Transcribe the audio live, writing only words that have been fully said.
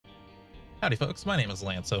Howdy folks, my name is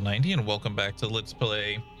Lance090 and welcome back to Let's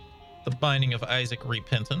Play The Binding of Isaac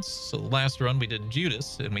Repentance. So last run we did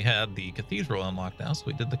Judas and we had the Cathedral unlocked now, so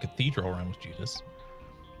we did the Cathedral run with Judas.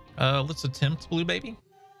 Let's attempt Blue Baby.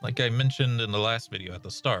 Like I mentioned in the last video at the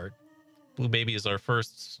start, Blue Baby is our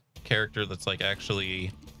first character that's like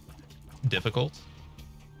actually difficult.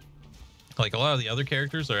 Like a lot of the other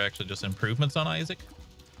characters are actually just improvements on Isaac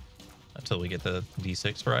until we get the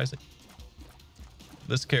D6 for Isaac.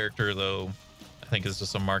 This character, though, I think is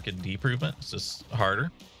just a marked improvement. It's just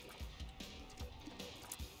harder.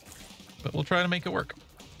 But we'll try to make it work.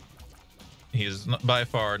 He is by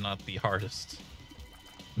far not the hardest.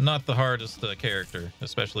 Not the hardest character,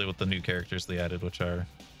 especially with the new characters they added, which are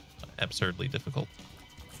absurdly difficult.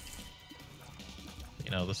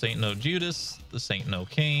 You know, this ain't no Judas. This ain't no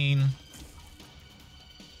Cain.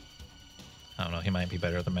 I don't know, he might be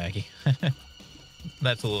better than Maggie.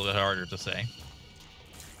 That's a little bit harder to say.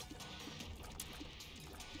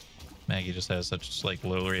 Maggie just has such like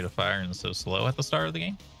low rate of fire and is so slow at the start of the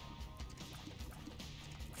game.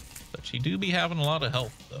 But she do be having a lot of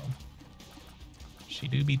health though. She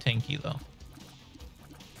do be tanky though.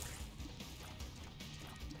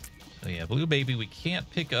 So yeah, Blue Baby, we can't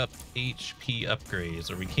pick up HP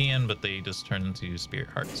upgrades, or we can, but they just turn into spirit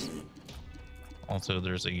hearts. Also,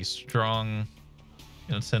 there's a strong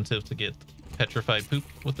incentive to get petrified poop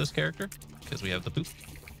with this character because we have the poop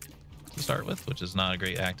to start with, which is not a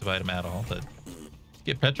great active item at all, but to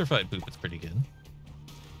get petrified poop, it's pretty good.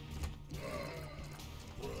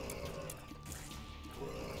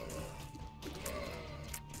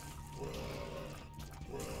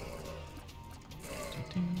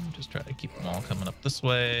 Just try to keep them all coming up this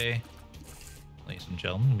way. Ladies and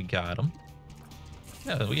gentlemen, we got them.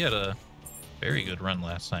 Yeah, we had a very good run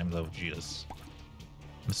last time though with Judas.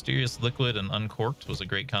 Mysterious Liquid and Uncorked was a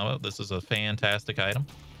great combo. This is a fantastic item.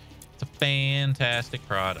 It's a fantastic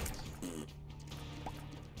product.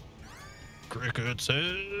 Cricket's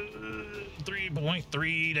head,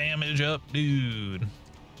 3.3 damage up, dude.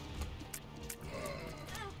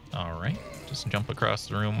 All right, just jump across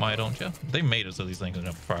the room, why don't you? They made it so these things can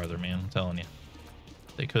jump farther, man. I'm telling you,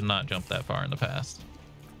 they could not jump that far in the past.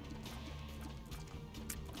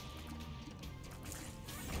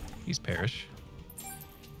 These perish.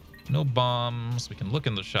 No bombs. We can look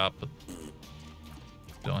in the shop, but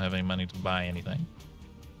don't have any money to buy anything.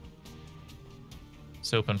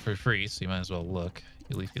 It's open for free, so you might as well look. You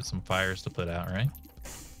at least get some fires to put out, right?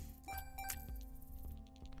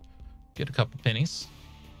 Get a couple pennies.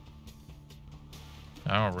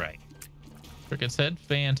 All right. Cricket's Head,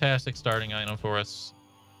 fantastic starting item for us.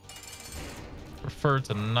 Prefer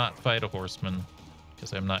to not fight a horseman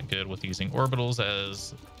because I'm not good with using orbitals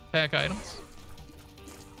as pack items.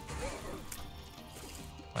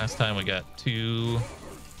 Last time we got two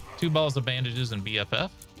balls of bandages and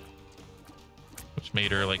BFF, which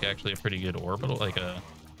made her like actually a pretty good orbital, like a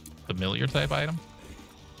familiar type item.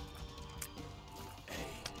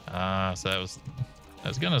 So that was, I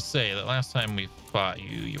was gonna say that last time we fought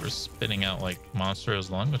you, you were spitting out like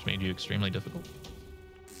Monstro's Lung, which made you extremely difficult.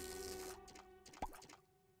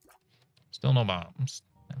 Still no bombs.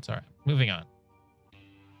 That's all right. Moving on.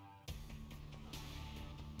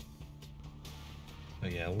 Oh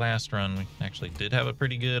yeah, last run we actually did have a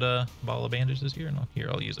pretty good ball of bandages here. No, here,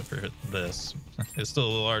 I'll use it for this. It's still a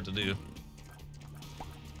little hard to do.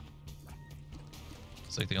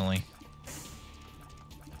 It's like the only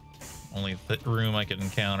room I could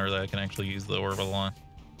encounter that I can actually use the orbital on.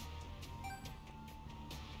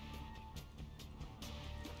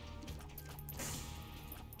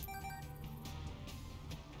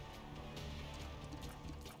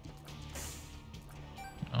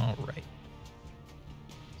 All right.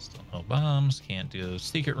 Still no bombs. Can't do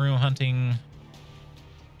secret room hunting.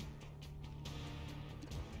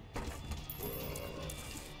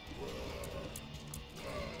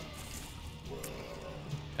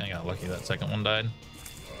 Kinda got lucky that second one died.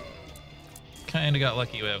 Kinda got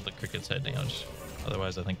lucky we have the Cricket's Head damage.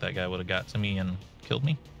 Otherwise, I think that guy would have got to me and killed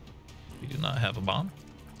me. We do not have a bomb,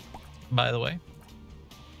 by the way.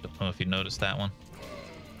 Don't know if you noticed that one.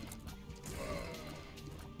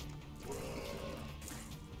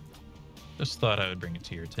 Just thought I would bring it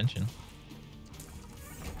to your attention.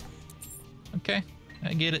 Okay,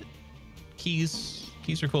 I get it. Keys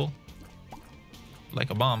are cool. Like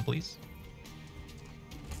a bomb, please.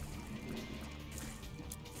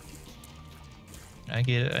 I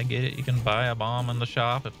get it. You can buy a bomb in the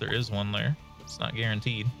shop if there is one there. It's not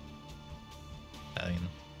guaranteed. I mean,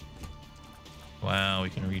 wow, we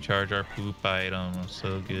can recharge our poop item.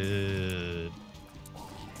 So good.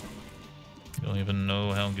 You don't even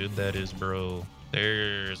know how good that is, bro.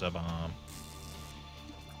 There's a bomb.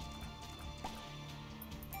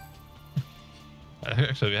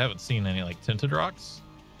 Actually, we haven't seen any like tinted rocks.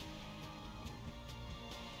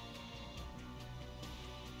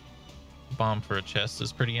 Bomb for a chest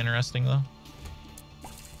is pretty interesting though.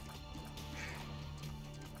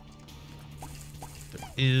 There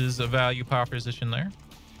is a value proposition there.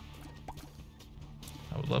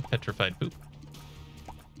 I would love petrified poop.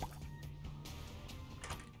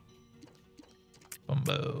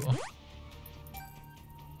 Bumbo.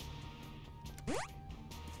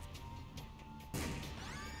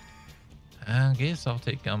 I guess I'll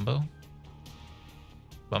take Gumbo.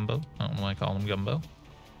 Bumbo. I don't know why I call him Gumbo.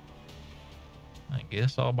 I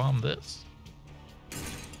guess I'll bomb this.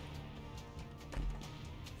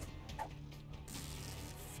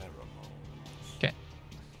 Okay.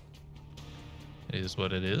 It is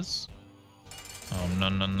what it is. Oh, no,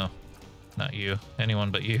 no, no. Not you.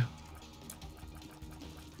 Anyone but you.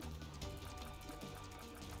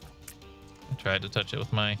 I tried to touch it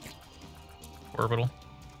with my orbital.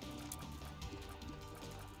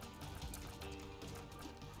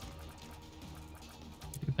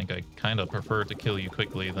 I kind of prefer to kill you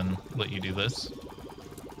quickly than let you do this.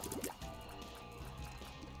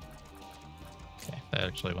 Okay, that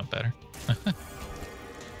actually went better.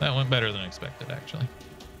 That went better than expected, actually.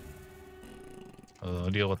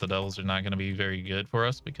 Deal with the devils are not going to be very good for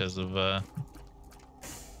us because of the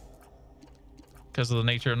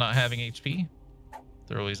nature of not having HP.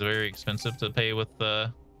 They're always very expensive to pay with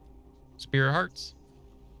Spear Hearts.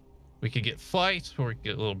 We could get Flight, or we could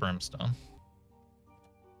get a little Brimstone.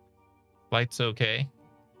 Flight's okay.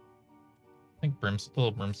 I think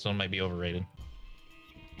little Brimstone might be overrated.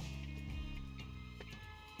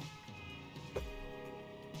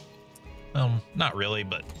 Not really,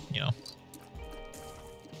 but, you know.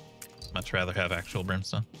 Much rather have actual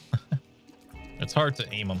Brimstone. It's hard to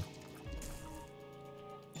aim them.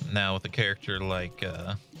 Now with a character like,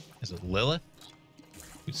 is it Lilith?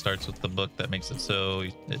 Who starts with the book that makes it so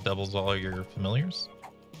it doubles all your familiars.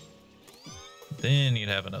 Then you'd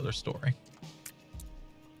have another story.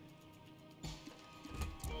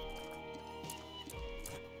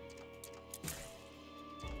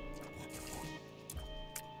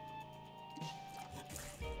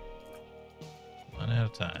 One at a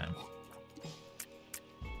time.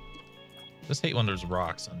 Just hate when there's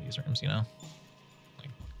rocks on these rooms, you know? Like,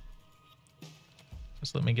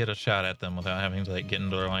 just let me get a shot at them without having to like get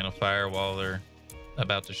into their line of fire while they're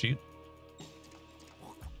about to shoot.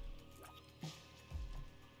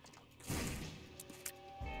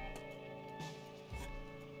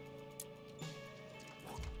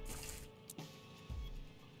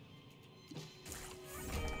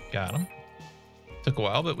 Got him. Took a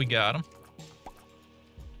while, but we got him.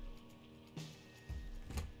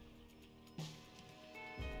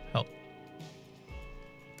 Help.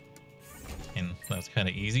 And that's kind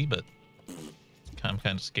of easy, but I'm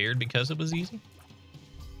kind of scared because it was easy.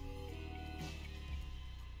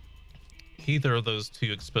 Either of those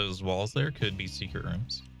two exposed walls there could be secret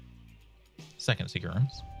rooms. Second secret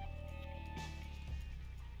rooms.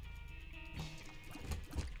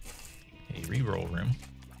 A reroll room.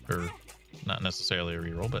 Or not necessarily a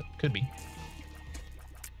reroll, but could be.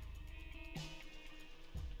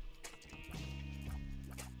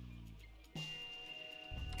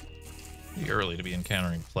 Pretty early to be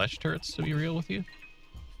encountering flesh turrets, to be real with you.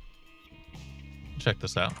 Check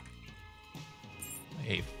this out.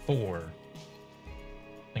 A4.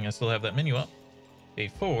 I think I still have that menu up.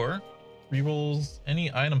 A4 rerolls any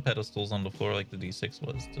item pedestals on the floor like the D6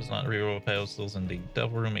 was. Does not reroll pedestals in the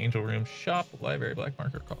Devil Room, Angel Room, Shop, Library, Black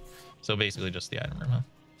Marker, Call. So basically just the item room,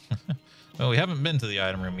 huh? Well, we haven't been to the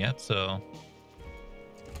item room yet, so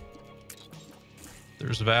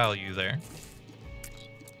there's value there.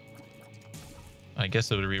 I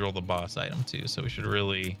guess it would reroll the boss item too, so we should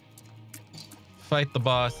really fight the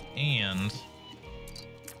boss and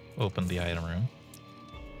open the item room.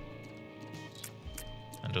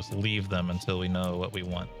 And just leave them until we know what we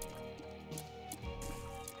want.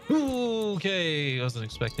 Ooh, okay, I wasn't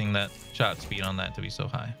expecting that shot speed on that to be so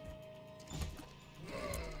high.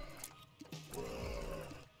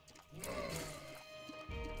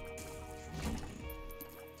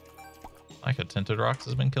 Like a Tinted Rocks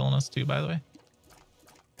has been killing us too, by the way.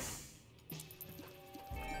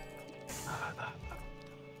 I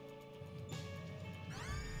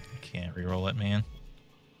can't reroll it, man.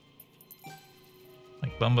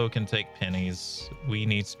 Like, Bumbo can take pennies. We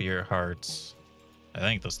need Spear Hearts. I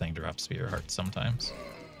think this thing drops Spear Hearts sometimes.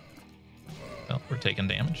 Well, we're taking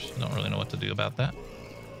damage. Don't really know what to do about that.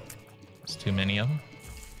 There's too many of them.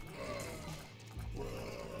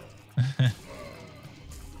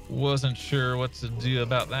 wasn't sure what to do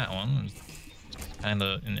about that one. Kind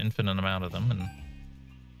of an infinite amount of them, and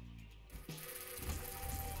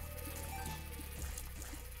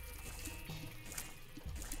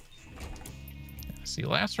see,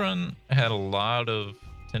 last run had a lot of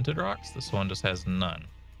tinted rocks. This one just has none.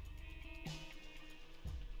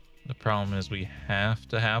 The problem is we have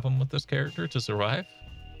to have them with this character to survive.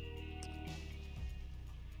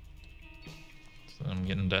 So I'm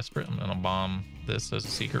getting desperate. I'm gonna bomb this as a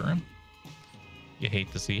secret room. You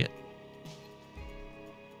hate to see it.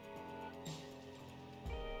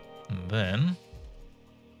 And then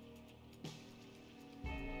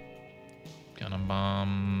gonna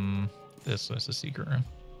bomb this as a secret room.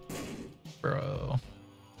 Bro.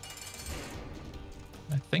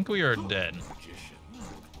 I think we are dead.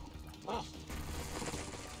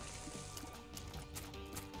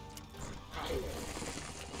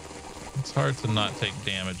 It's hard to not take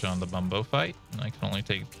damage on the Bumbo fight. I can only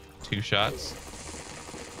take 2 shots.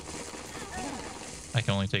 I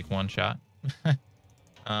can only take 1 shot.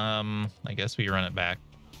 I guess we run it back.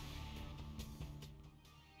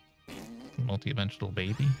 Multi-dimensional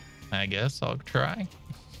baby. I guess I'll try.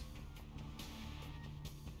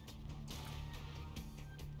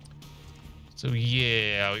 So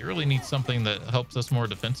yeah, we really need something that helps us more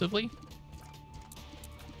defensively.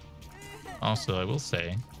 Also, I will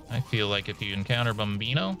say, I feel like if you encounter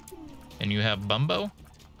Bumbino and you have Bumbo,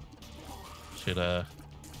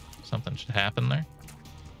 something should happen there.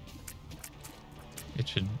 It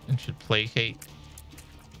should placate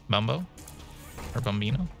Bumbo or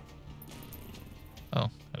Bumbino. Oh,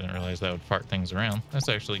 I didn't realize that would fart things around. That's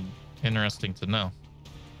actually interesting to know.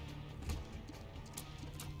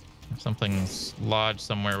 If something's lodged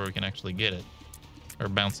somewhere where we can actually get it or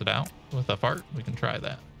bounce it out with a fart, we can try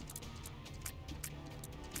that.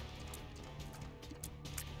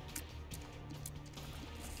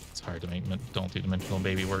 It's hard to make multi-dimensional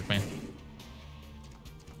baby work, man.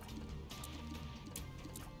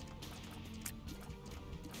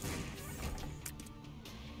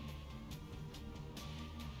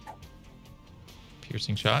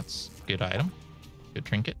 Piercing shots, good item, good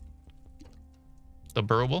trinket. The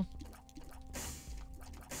burrowable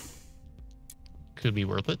could be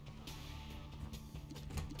worth it.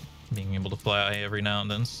 Being able to fly every now and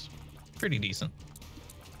then's pretty decent.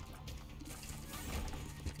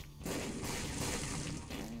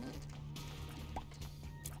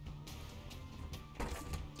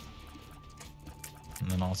 And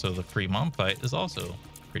then also the free mom fight is also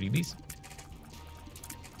pretty decent.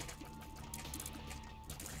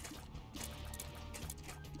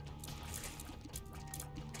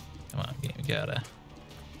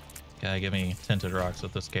 Gotta give me tinted rocks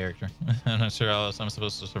with this character. I'm not sure how else I'm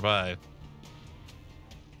supposed to survive.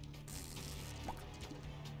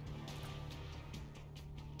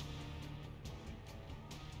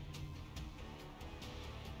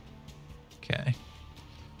 Okay.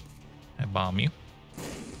 I bomb you.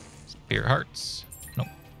 Spirit hearts. Nope.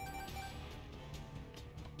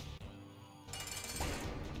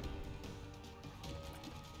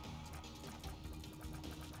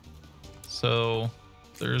 So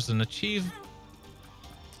there's an achievement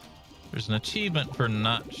for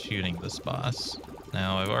not shooting this boss.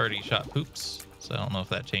 Now I've already shot poops, so I don't know if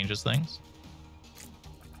that changes things.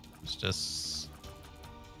 Let's just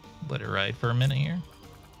let it ride for a minute here.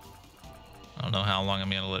 I don't know how long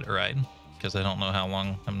I'm gonna let it ride because I don't know how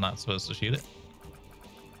long I'm not supposed to shoot it.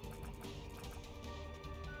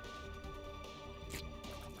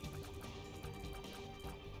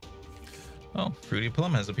 Oh, Fruity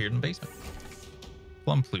Plum has appeared in the basement.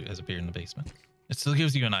 Plum Flute has appeared in the basement. It still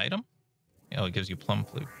gives you an item? Oh, it gives you Plum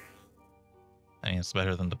Flute. I mean, it's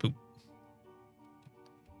better than the poop.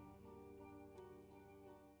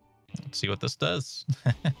 Let's see what this does.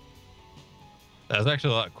 That was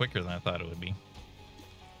actually a lot quicker than I thought it would be.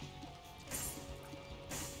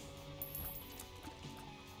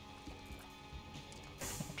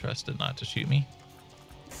 I'll trust it not to shoot me.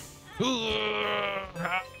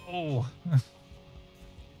 Ow!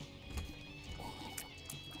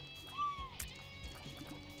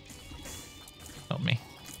 Help me.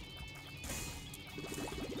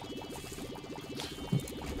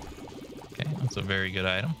 Okay, that's a very good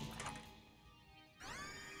item.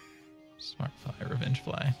 Smart Fly, Revenge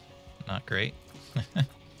Fly. Not great.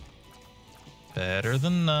 Better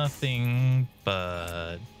than nothing,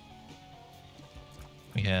 but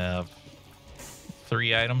we have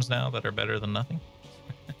 3 items now that are better than nothing.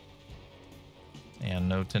 And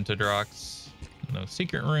no tinted rocks, no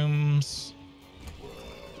secret rooms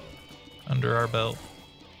under our belt.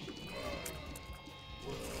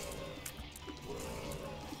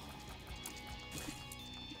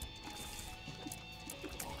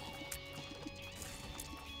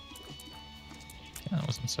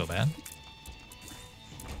 so bad.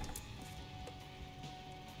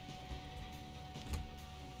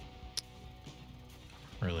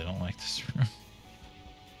 Really don't like this room.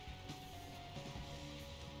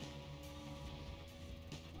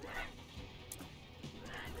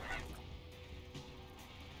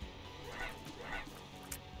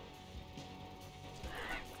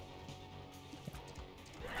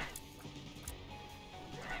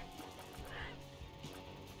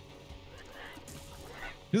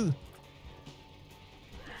 Ooh.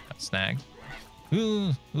 Got snagged.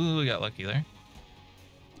 Ooh, we got lucky there.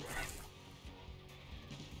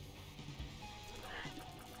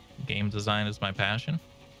 Game design is my passion.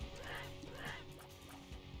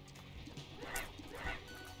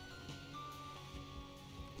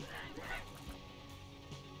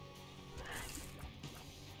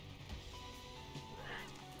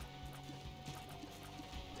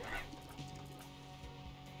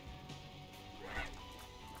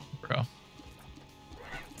 Bro.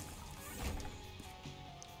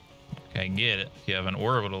 Okay, get it. If you have an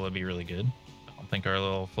orbital, it'd be really good. I don't think our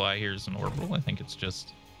little fly here is an orbital. I think it's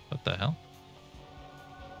just... What the hell?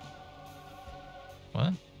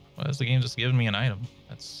 What? Why is the game just giving me an item?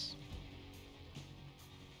 That's...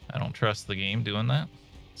 I don't trust the game doing that.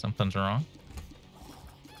 Something's wrong.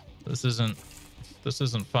 This isn't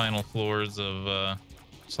final floors of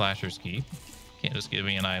Slasher's Keep. Can't just give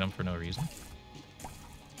me an item for no reason.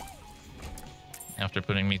 After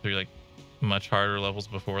putting me through like much harder levels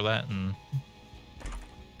before that and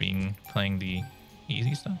playing the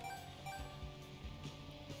easy stuff.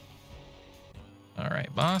 All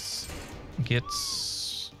right, boss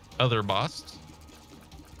gets other boss.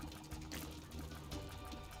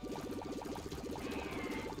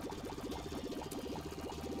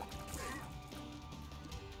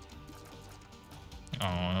 Oh,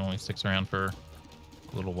 it only sticks around for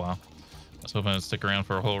a little while. I was hoping it'd stick around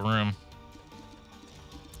for a whole room.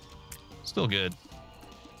 Still good.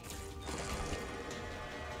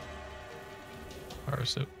 Power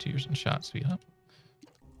soak, tears, and shot speed up.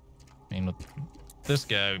 I mean, with this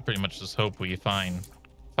guy, we pretty much just hope we fight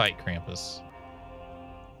Krampus.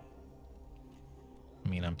 I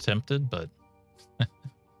mean, I'm tempted, but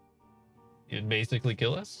it'd basically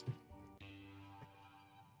kill us.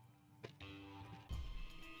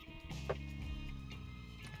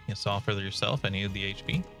 You saw for yourself, I needed the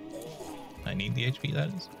HP. I need the HP, that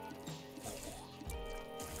is.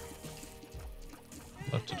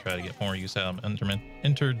 I'd love to try to get more use out of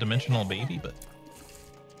interdimensional baby, but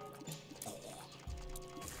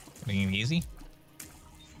being easy.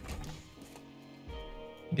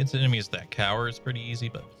 Against enemies that cower is pretty easy,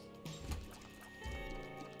 but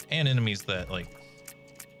and enemies that like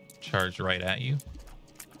charge right at you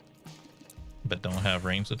but don't have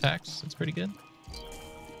ranged attacks, it's pretty good.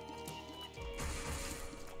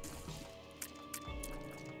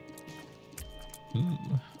 Ooh.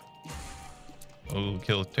 Oh,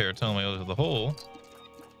 kill Teratoma to the hole.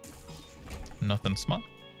 Nothing spawn.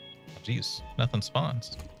 Jeez, nothing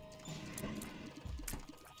spawns.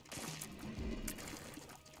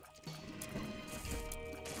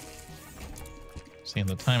 Seeing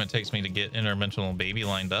the time it takes me to get interdimensional baby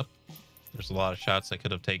lined up, there's a lot of shots I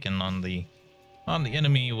could have taken on the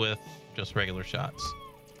enemy with just regular shots.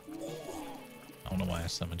 I don't know why I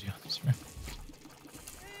summoned you on this room.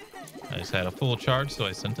 I just had a full charge, so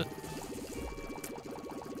I sent it.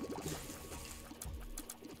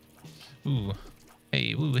 Ooh.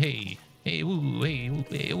 Hey, woo, hey. Hey, woo, hey, woo,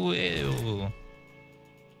 hey, woo, hey, woo.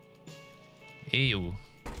 Hey, woo.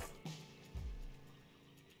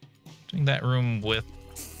 Doing that room with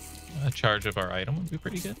a charge of our item would be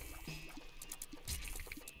pretty good.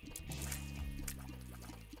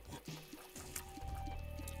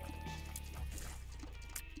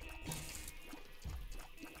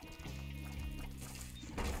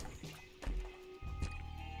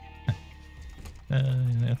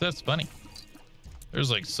 That's funny. There's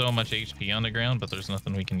like so much HP on the ground, but there's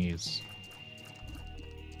nothing we can use.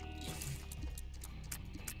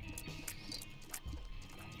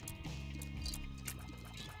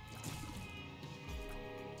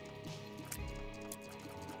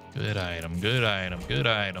 Good item, good item, good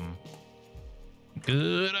item.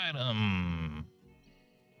 Good item.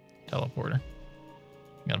 Teleporter. I'm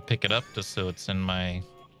gonna pick it up just so it's in my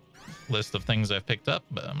list of things I've picked up,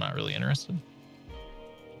 but I'm not really interested.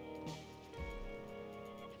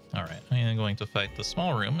 All right, I'm going to fight the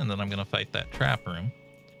small room, and then I'm going to fight that trap room.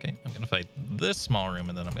 Okay, I'm going to fight this small room,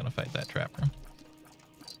 and then I'm going to fight that trap room.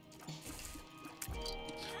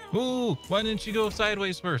 Ooh, why didn't you go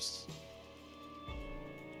sideways first?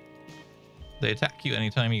 They attack you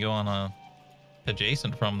anytime you go on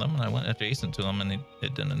adjacent from them, and I went adjacent to them, and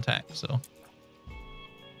it didn't attack, so.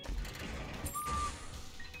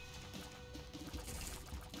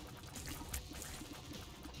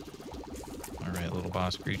 Alright, little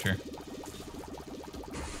boss creature.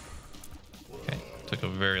 Okay, took a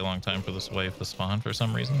very long time for this wave to spawn for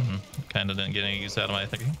some reason, and kind of didn't get any use out of my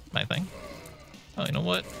thing. Oh, you know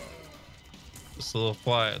what? This little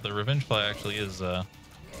fly, the revenge fly, actually is an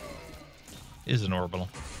orbital.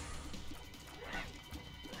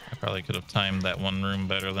 I probably could have timed that one room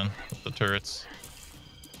better than with the turrets.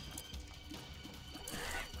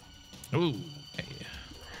 Ooh, okay.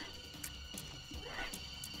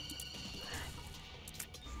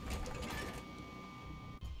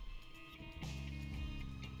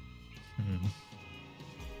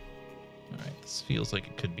 Alright, this feels like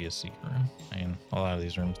it could be a secret room. I mean, a lot of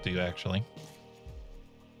these rooms do, actually.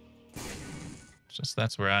 It's just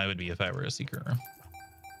that's where I would be if I were a secret room.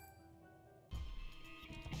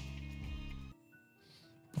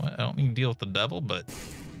 Well, I don't need to deal with the devil, but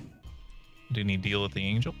I do need to deal with the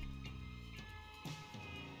angel.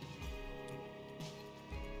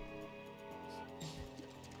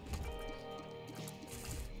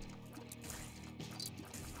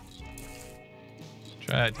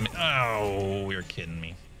 Tried to oh, you're kidding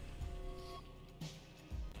me.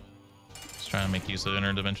 Just trying to make use of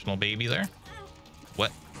interdimensional baby there.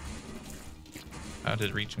 What? How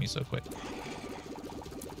did it reach me so quick?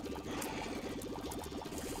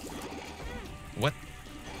 What?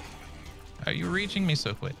 How are you reaching me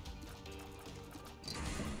so quick?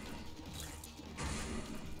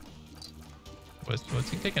 What's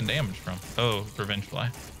he taking damage from? Oh, revenge fly.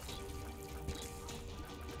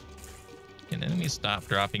 Can enemies stop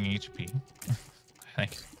dropping HP? I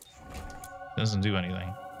think doesn't do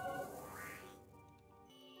anything.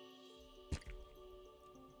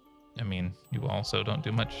 I mean, you also don't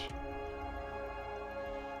do much.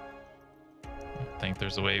 I think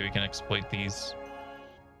there's a way we can exploit these.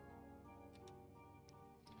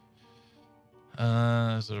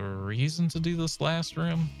 Is there a reason to do this last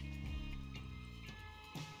room?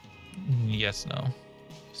 Yes, no.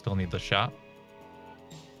 Still need the shop.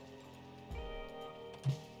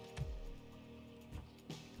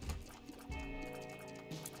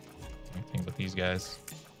 Anything but these guys.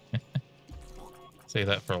 Say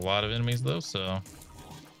that for a lot of enemies, though, so I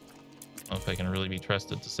don't know if I can really be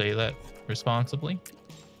trusted to say that responsibly.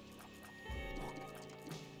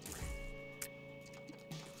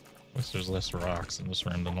 Wish there's less rocks in this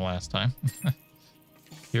room than the last time.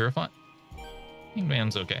 Purify.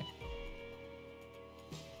 Hangman's okay.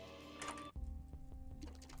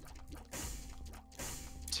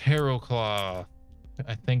 Tarot Claw.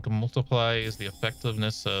 I think multiply is the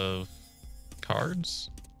effectiveness of cards.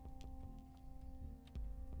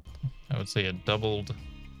 I would say a double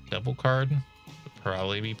card would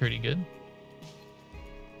probably be pretty good.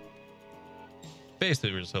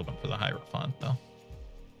 Basically, we're just hoping for the Hierophant, though.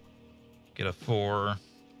 Get a 4.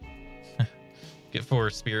 Get 4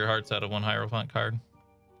 Spirit Hearts out of 1 Hierophant card.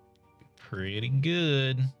 Be pretty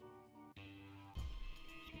good.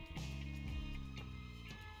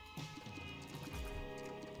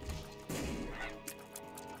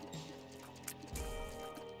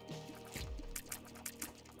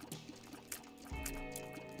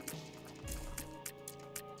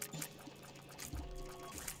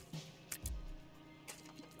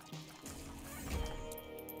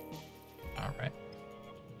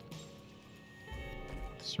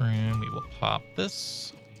 Room, we will pop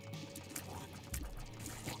this.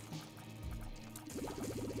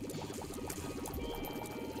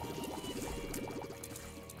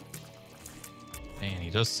 Man, he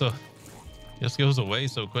just goes away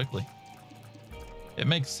so quickly. It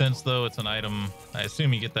makes sense though. It's an item. I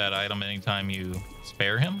assume you get that item anytime you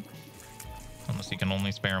spare him, unless you can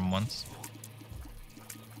only spare him once.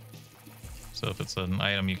 So if it's an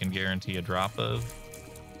item you can guarantee a drop of,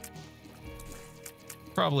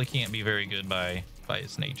 probably can't be very good by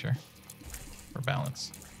its nature or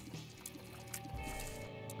balance.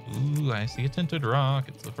 Ooh, I see a tinted rock.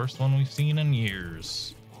 It's the first one we've seen in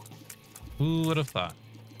years. Who would have thought?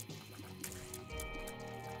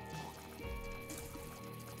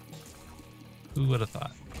 Who would have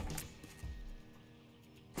thought?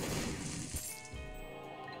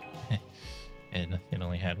 And it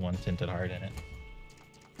only had 1 tinted heart in it,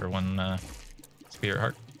 or 1 spirit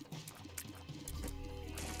heart.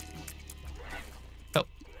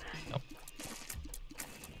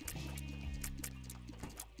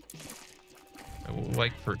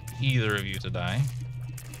 Like for either of you to die.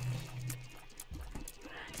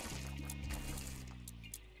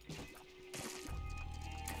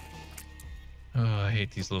 Oh, I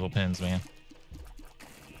hate these little pins, man.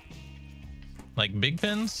 Like big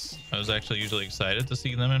pins, I was actually usually excited to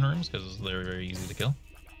see them in rooms because they're very easy to kill.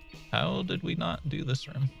 How did we not do this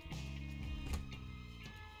room?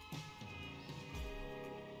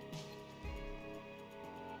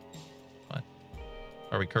 What?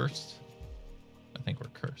 Are we cursed? I think we're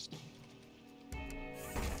cursed.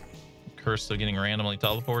 Cursed of getting randomly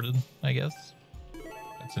teleported, I guess.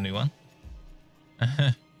 That's a new one.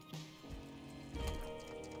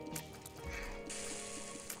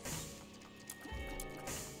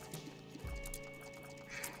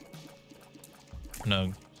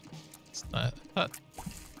 No.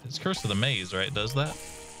 It's Curse of the Maze, right? Does that?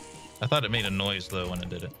 I thought it made a noise, though, when it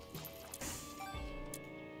did it.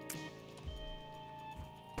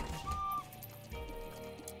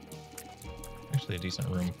 Actually a decent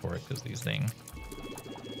room for it, because these things...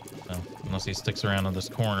 Oh, unless he sticks around in this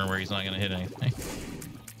corner where he's not going to hit anything.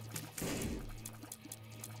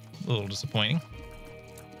 A little disappointing.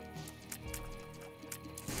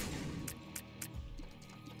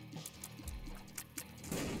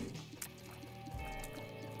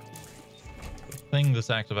 The thing this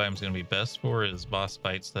active item is going to be best for is boss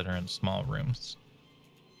fights that are in small rooms.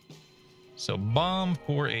 So bomb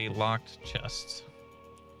for a locked chest.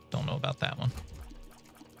 Don't know about that one.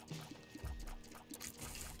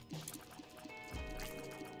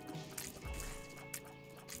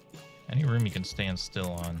 Any room you can stand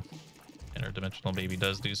still on. Interdimensional baby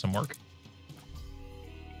does do some work.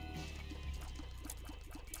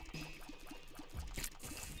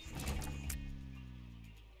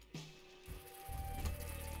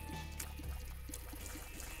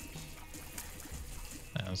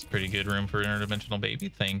 That was pretty good room for interdimensional baby.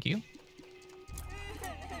 Thank you.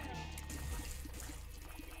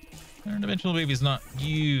 Interdimensional baby's not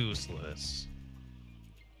useless.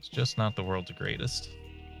 It's just not the world's greatest.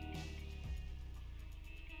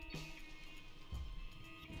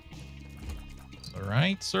 The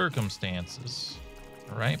right circumstances,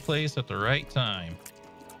 the right place at the right time.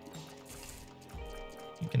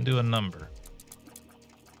 You can do a number.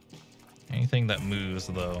 Anything that moves,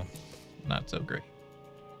 though, not so great.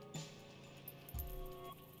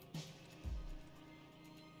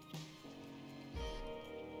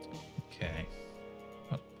 Okay.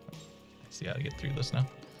 Oh, I see how to get through this now.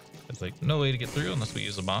 There's like no way to get through unless we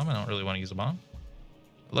use a bomb. I don't really want to use a bomb.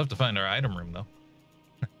 I'd love to find our item room, though.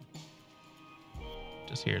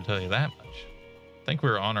 Just here to tell you that much. I think we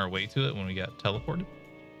were on our way to it when we got teleported.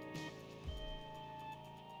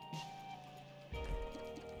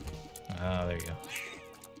 Ah, there you go.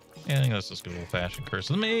 Yeah, I think that's just good old-fashioned Curse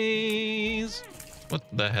of the Maze. What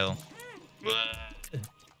the hell?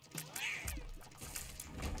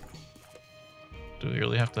 Do we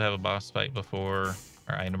really have to have a boss fight before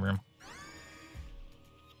our item room?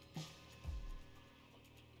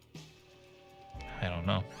 I don't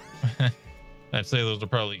know. I'd say those are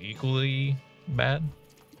probably equally bad.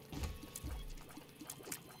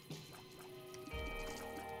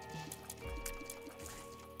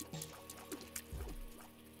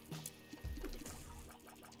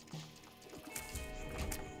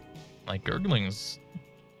 Like gurglings,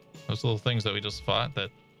 those little things that we just fought that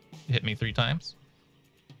hit me 3 times.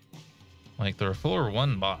 Like they're a floor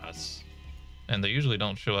 1 boss, and they usually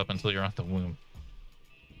don't show up until you're on the womb.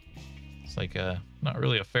 It's like not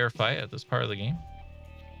really a fair fight at this part of the game.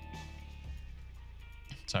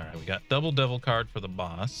 It's all right. We got double devil card for the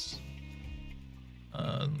boss.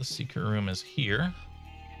 The secret room is here.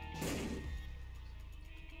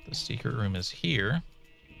 The secret room is here.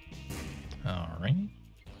 All right.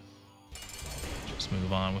 Just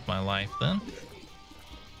move on with my life then.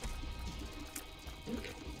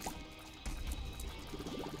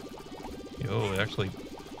 Yo, actually,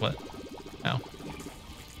 what? Ow.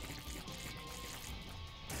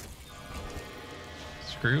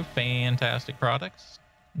 Screw fantastic products.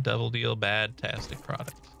 Double deal bad-tastic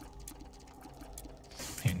product.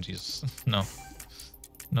 Man, Jesus. No.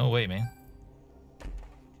 No way, man.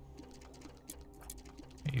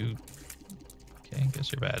 You... Okay,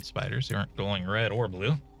 guess you're bad spiders. You aren't glowing red or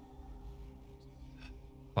blue.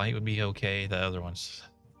 Light would be okay. The other one's...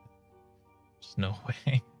 There's no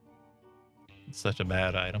way. It's such a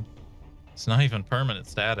bad item. It's not even permanent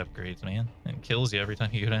stat upgrades, man. It kills you every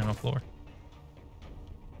time you go down a floor.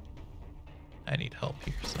 I need help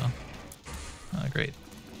here, so... Oh, great.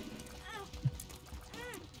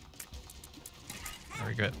 I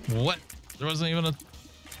regret... What? There wasn't even a...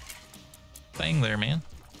 thing there, man.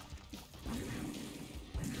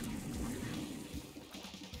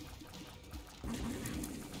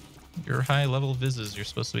 Your high-level vizzes, you're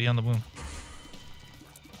supposed to be on the moon.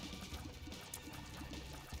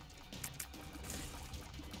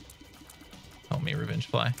 Help me, Revenge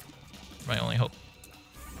Fly. My only hope.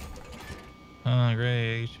 Oh,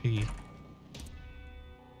 great HP.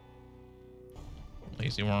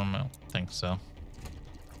 Lazy worm, I don't think so.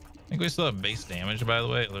 I think we still have base damage, by the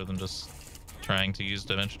way, other than just trying to use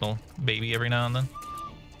dimensional baby every now and then.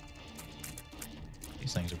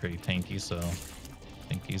 These things are pretty tanky, so I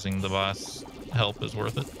think using the boss help is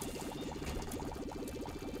worth it.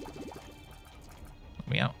 Let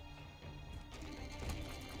me out.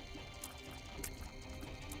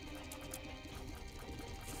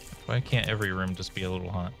 Why can't every room just be a little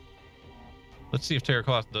haunt? Let's see if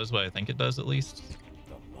Terracloth does what I think it does, at least.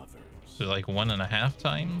 So like 1.5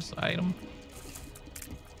 times item.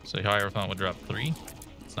 So Hierophant would drop 3.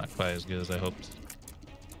 It's not quite as good as I hoped.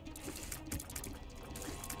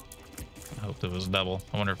 I hoped it was double.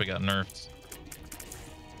 I wonder if it got nerfed.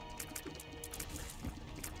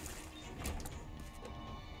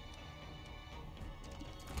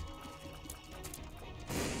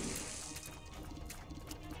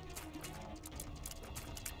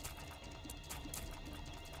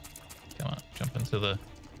 Come on, jump into the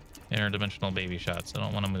interdimensional baby shots. I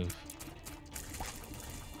don't want to move.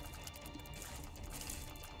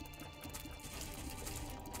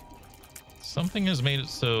 Something has made it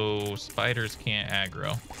so spiders can't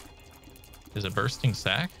aggro. Is it bursting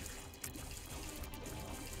sack?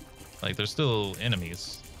 Like, they're still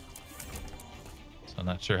enemies. So I'm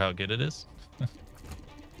not sure how good it is.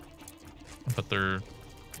 But they're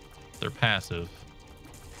passive.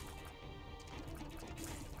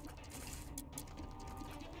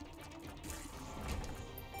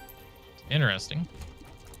 It's interesting.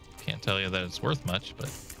 Can't tell you that it's worth much, but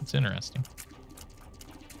it's interesting.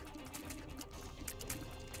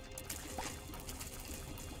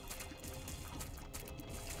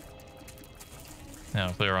 Now,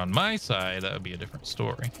 if they were on my side, that would be a different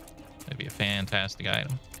story. That'd be a fantastic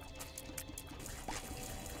item.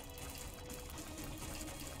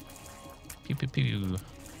 Pew, pew, pew.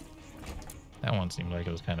 That one seemed like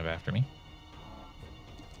it was kind of after me.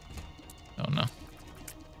 Oh, no.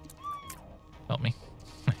 Help me.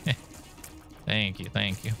 Thank you,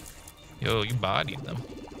 thank you. Yo, you bodied them.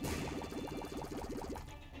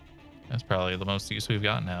 That's probably the most use we've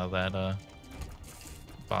gotten out of that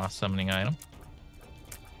boss summoning item.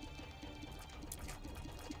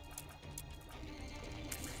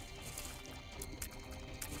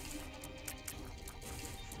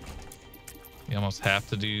 You almost have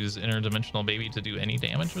to use interdimensional baby to do any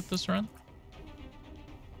damage with this run.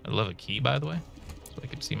 I love a key, by the way, so I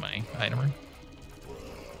could see my item room.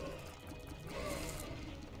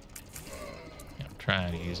 Yeah, I'm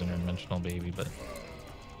trying to use interdimensional baby, but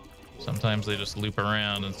sometimes they just loop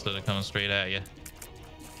around instead of coming straight at you.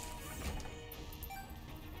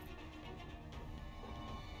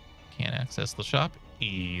 Can't access the shop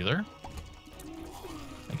either.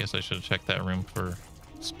 I guess I should have checked that room for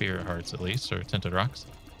spirit hearts at least, or tinted rocks.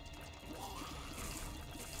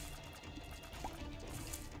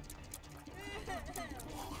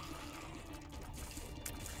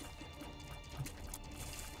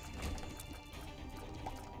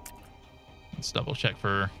 Let's double check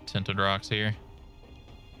for tinted rocks here.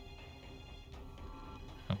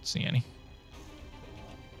 I don't see any.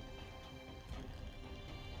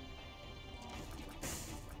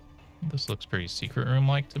 This looks pretty secret room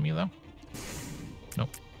like to me though. Nope.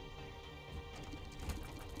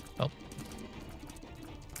 Help.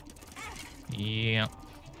 Yeah.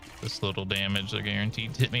 This little damage are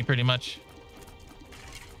guaranteed to hit me pretty much.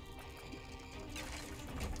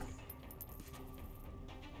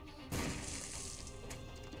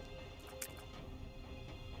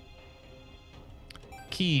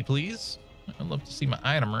 Key, please. I'd love to see my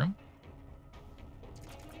item room.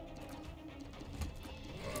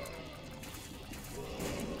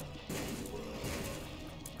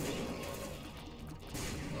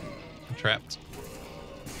 Trapped.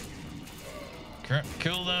 Can't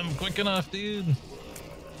kill them quick enough, dude.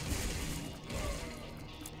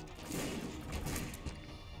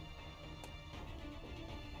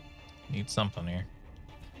 Need something here.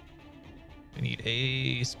 We need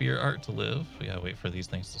a spirit art to live. We gotta wait for these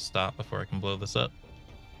things to stop before I can blow this up.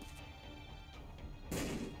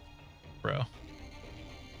 Bro.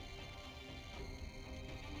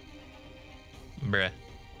 Bruh.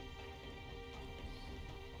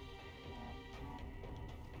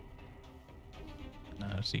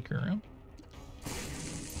 Not a secret room.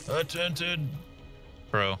 Attended.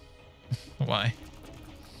 Bro. Why?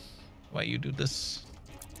 Why you do this?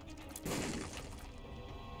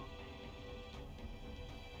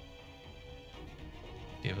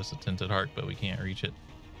 Give us a tinted heart, but we can't reach it.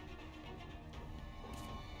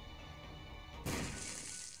 I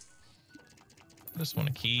just want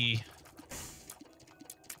a key.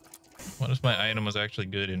 What if my item was actually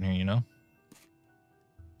good in here, you know?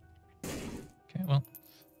 Okay, well,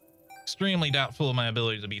 extremely doubtful of my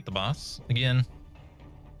ability to beat the boss. Again,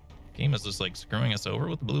 game is just like screwing us over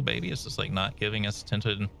with the blue baby. It's just like not giving us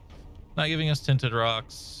tinted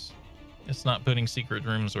rocks. It's not putting secret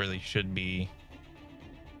rooms where they should be.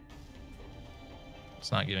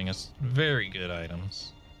 It's not giving us very good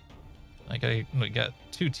items. Like we got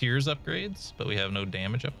 2 tiers upgrades, but we have no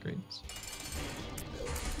damage upgrades.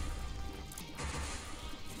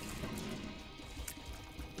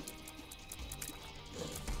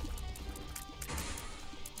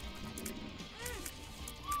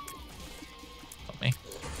 Help me.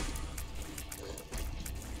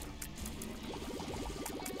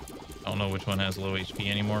 I don't know which one has low HP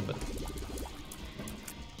anymore, but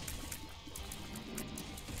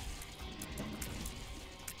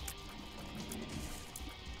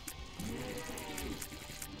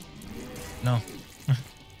no.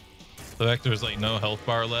 The fact there was like no health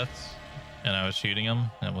bar left and I was shooting him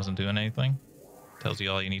and it wasn't doing anything tells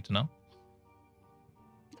you all you need to know.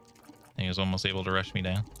 And he was almost able to rush me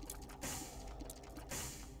down.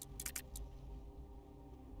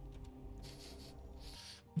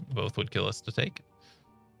 Both would kill us to take.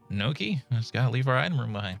 No key. I just gotta leave our item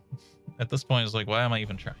room behind. At this point, it's like, why am I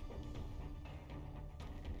even trying?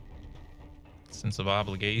 Sense of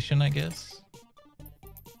obligation, I guess.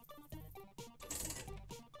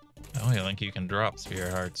 Oh, I think you can drop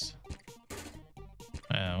spirit hearts.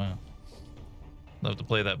 Yeah, well. Love to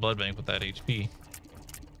play that blood bank with that HP.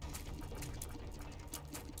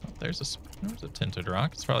 Oh, there's a tinted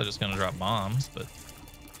rock. It's probably just gonna drop bombs, but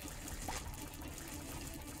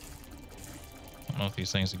I don't know if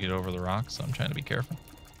these things will get over the rocks, so I'm trying to be careful.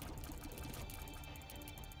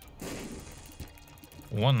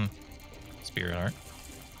 1 spirit heart.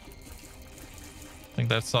 I think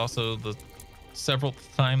that's also the several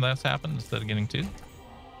time that's happened instead of getting 2.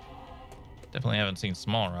 Definitely haven't seen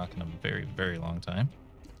small rock in a very, very long time.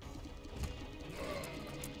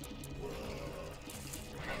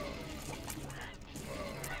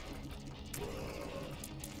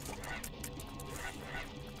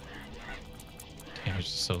 Damage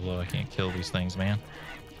is so low, I can't kill these things, man.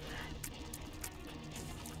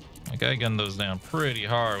 Like, I gunned those down pretty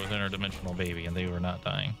hard with Interdimensional Baby, and they were not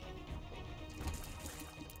dying.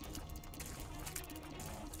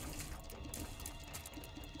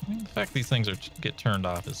 I mean, the fact these things get turned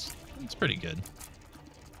off it's pretty good.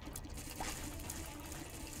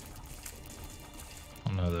 I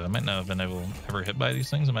don't know though. I might not have been ever hit by these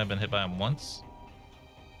things. I might have been hit by them once.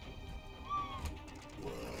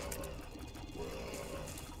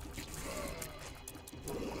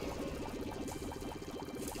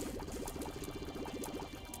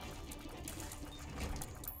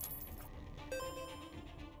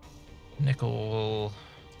 Nickel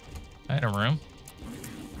item room.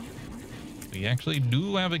 We actually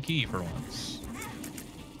do have a key for once.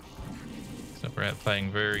 Except we're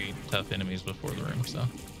fighting very tough enemies before the room, so.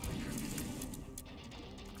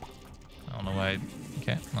 I don't know why.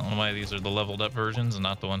 Okay, I don't know why these are the leveled up versions and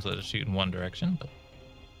not the ones that shoot in one direction, but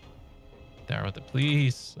there with it.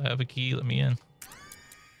 Please, I have a key. Let me in.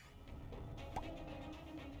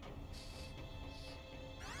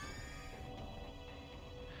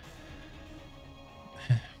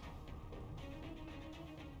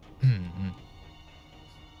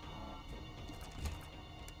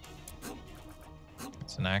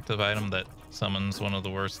 It's an active item that summons one of the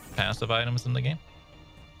worst passive items in the game.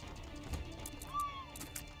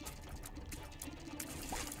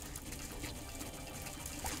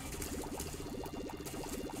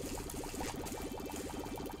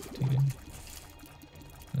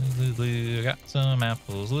 Lulu, got some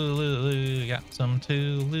apples. Lulu, got some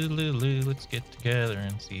too. Lulu, let's get together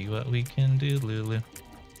and see what we can do. Lulu.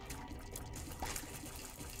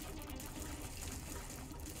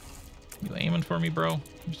 You aiming for me, bro?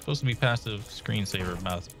 You're supposed to be passive screensaver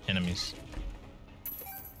about enemies.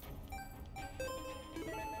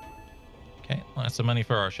 Okay, well, that's some money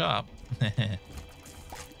for our shop.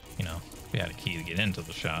 You know, we had a key to get into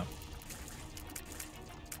the shop.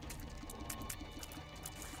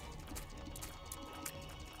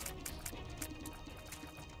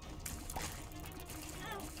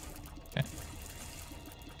 Okay.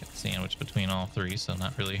 Got sandwich between all 3, so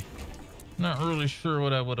not really sure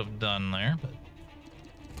what I would have done there, but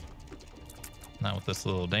not with this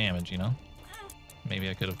little damage, you know. Maybe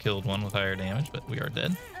I could have killed one with higher damage, but we are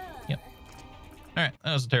dead. Yep. All right,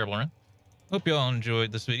 that was a terrible run. Hope you all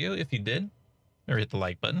enjoyed this video. If you did, remember hit the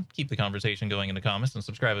like button, keep the conversation going in the comments, and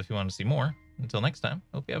subscribe if you want to see more. Until next time,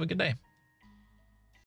 hope you have a good day.